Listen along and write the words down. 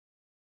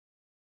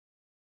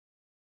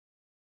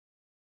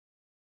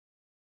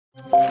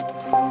Mr.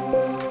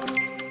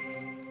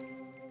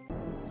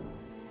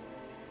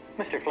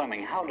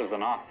 Fleming, how does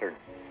an author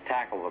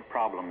tackle the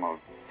problem of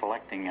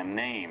selecting a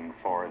name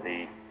for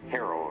the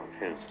hero of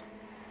his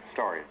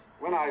stories?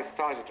 When I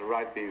started to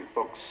write these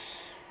books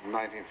in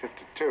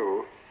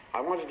 1952, I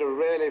wanted a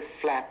really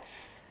flat,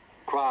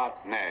 quiet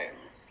name.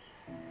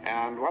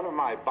 And one of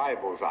my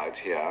Bibles out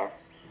here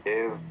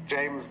is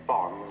James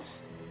Bond's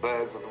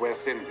Birds of the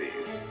West Indies,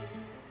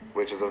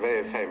 which is a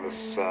very famous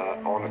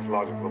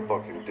ornithological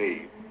book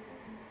indeed.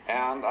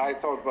 And I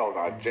thought, well,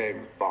 now,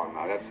 James Bond,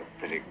 now that's a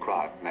pretty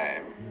quiet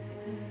name.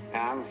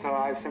 And so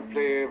I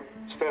simply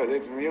stole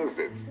it and used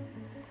it.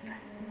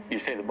 You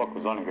say the book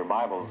was one of your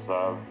Bibles.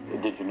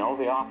 Did you know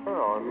the author?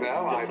 Or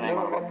no, I'd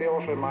never met the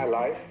author in my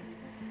life.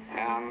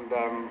 And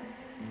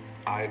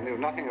I knew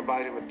nothing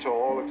about him at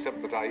all,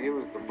 except that I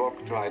used the book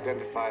to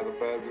identify the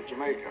birds of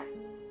Jamaica.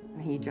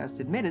 He just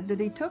admitted that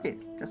he took it,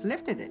 just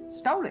lifted it,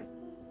 stole it.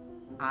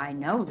 I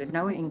know that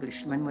no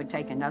Englishman would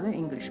take another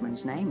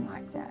Englishman's name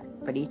like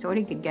that, but he thought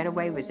he could get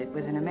away with it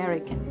with an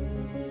American.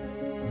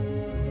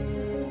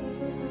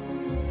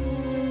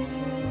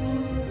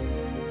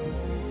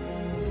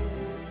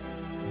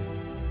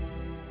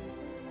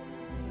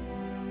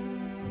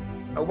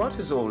 What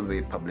has all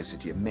the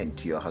publicity meant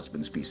to your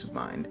husband's peace of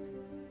mind?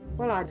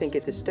 Well, I think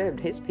it disturbed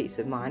his peace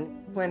of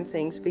mind when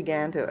things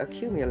began to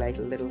accumulate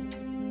a little.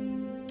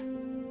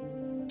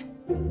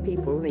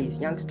 People, these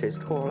youngsters,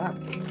 call up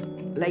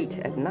late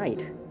at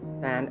night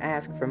and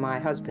ask for my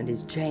husband,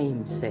 his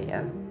James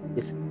Sayer,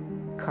 his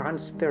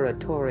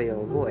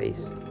conspiratorial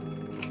voice.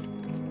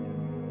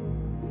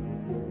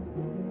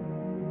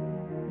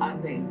 I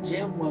think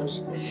Jim was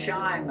a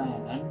shy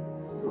man,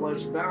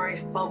 was very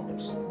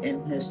focused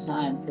in his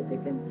scientific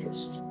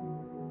interest.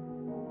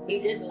 He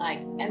didn't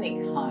like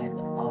any kind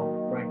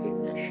of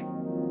recognition,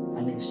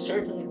 and he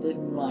certainly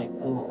didn't like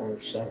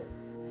so.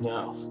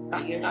 No.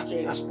 He used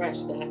to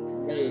express that to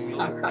me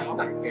over and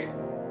over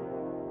again.